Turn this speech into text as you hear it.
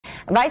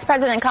Vice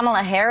President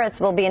Kamala Harris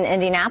will be in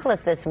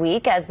Indianapolis this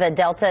week as the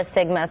Delta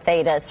Sigma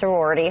Theta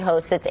sorority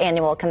hosts its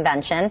annual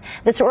convention.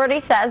 The sorority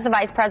says the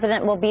vice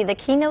president will be the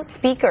keynote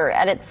speaker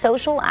at its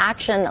social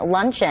action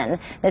luncheon.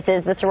 This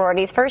is the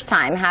sorority's first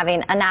time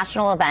having a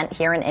national event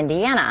here in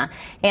Indiana.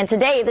 And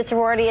today, the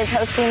sorority is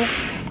hosting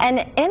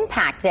an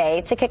Impact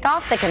Day to kick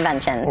off the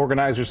convention.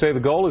 Organizers say the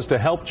goal is to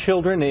help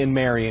children in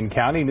Marion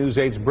County. News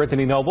 8's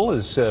Brittany Noble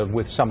is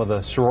with some of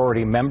the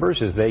sorority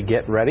members as they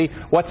get ready.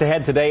 What's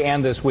ahead today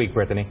and this week,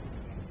 Brittany?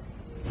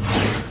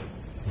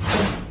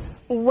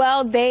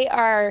 Well, they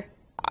are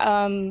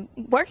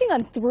working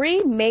on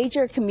 3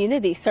 major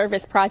community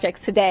service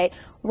projects today.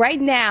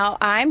 Right now,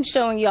 I'm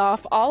showing you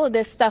off all of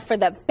this stuff for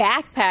the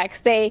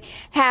backpacks. They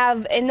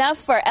have enough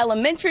for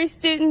elementary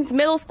students,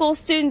 middle school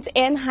students,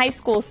 and high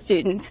school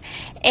students.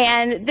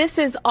 And this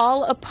is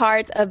all a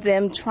part of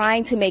them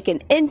trying to make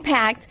an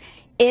impact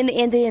in the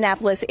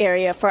Indianapolis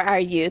area for our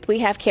youth. We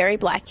have Carrie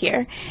Black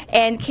here.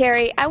 And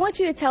Carrie, I want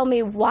you to tell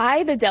me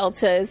why the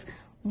Deltas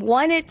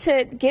wanted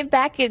to give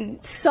back in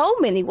so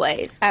many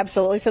ways.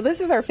 Absolutely. So this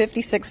is our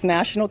 56th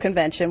national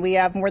convention. We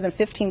have more than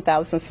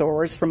 15,000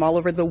 sorors from all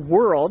over the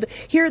world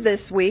here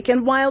this week.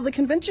 And while the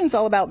convention's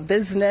all about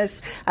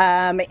business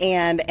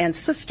and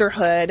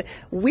sisterhood,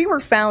 we were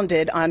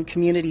founded on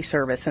community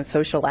service and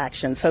social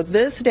action. So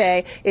this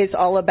day is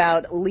all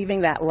about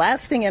leaving that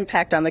lasting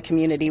impact on the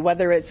community,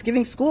 whether it's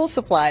giving school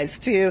supplies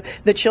to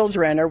the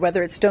children or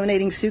whether it's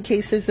donating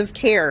suitcases of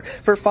care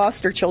for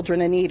foster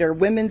children in need or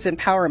women's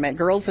empowerment,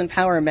 girls'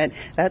 empowerment.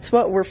 That's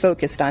what we're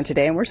focused on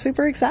today, and we're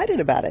super excited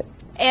about it.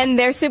 And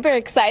they're super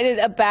excited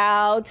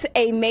about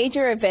a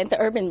major event. The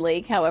Urban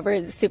League, however,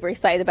 is super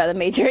excited about a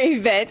major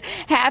event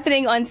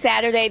happening on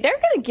Saturday. They're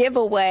going to give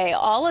away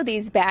all of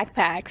these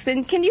backpacks.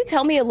 And can you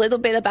tell me a little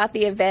bit about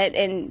the event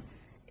and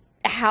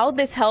how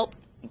this helped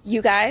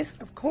you guys?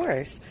 Of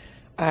course.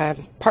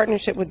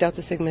 Partnership with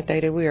Delta Sigma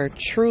Theta, we are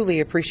truly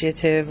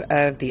appreciative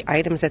of the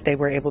items that they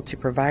were able to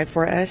provide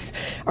for us.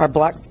 Our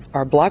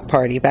block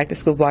party, back to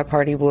school block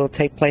party, will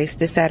take place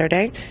this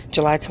Saturday,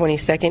 July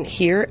 22nd,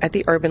 here at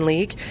the Urban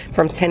League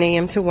from 10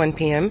 a.m. to 1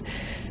 p.m.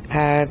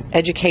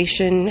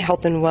 Education,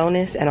 health and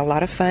wellness, and a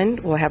lot of fun.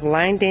 We'll have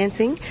line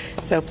dancing,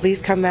 so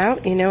please come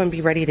out, and be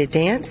ready to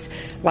dance.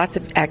 Lots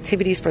of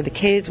activities for the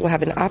kids. We'll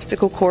have an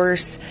obstacle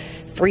course,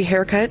 free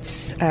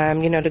haircuts,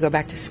 to go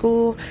back to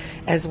school,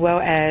 as well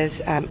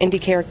as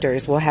indie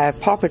characters. We'll have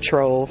Paw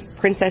Patrol,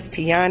 Princess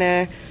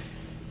Tiana,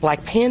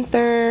 Black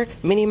Panther,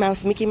 Minnie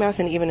Mouse, Mickey Mouse,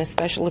 and even a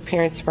special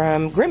appearance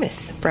from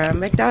Grimace from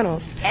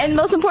McDonald's. And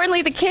most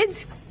importantly, the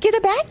kids get a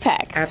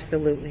backpack.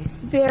 Absolutely.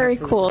 Very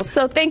Absolutely. cool.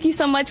 So thank you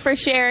so much for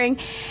sharing.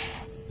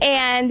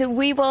 And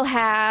we will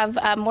have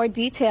more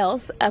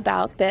details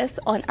about this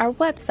on our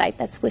website.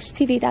 That's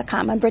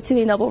wishtv.com. I'm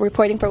Brittany Noble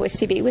reporting for Wish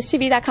TV.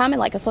 Wishtv.com, and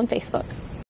like us on Facebook.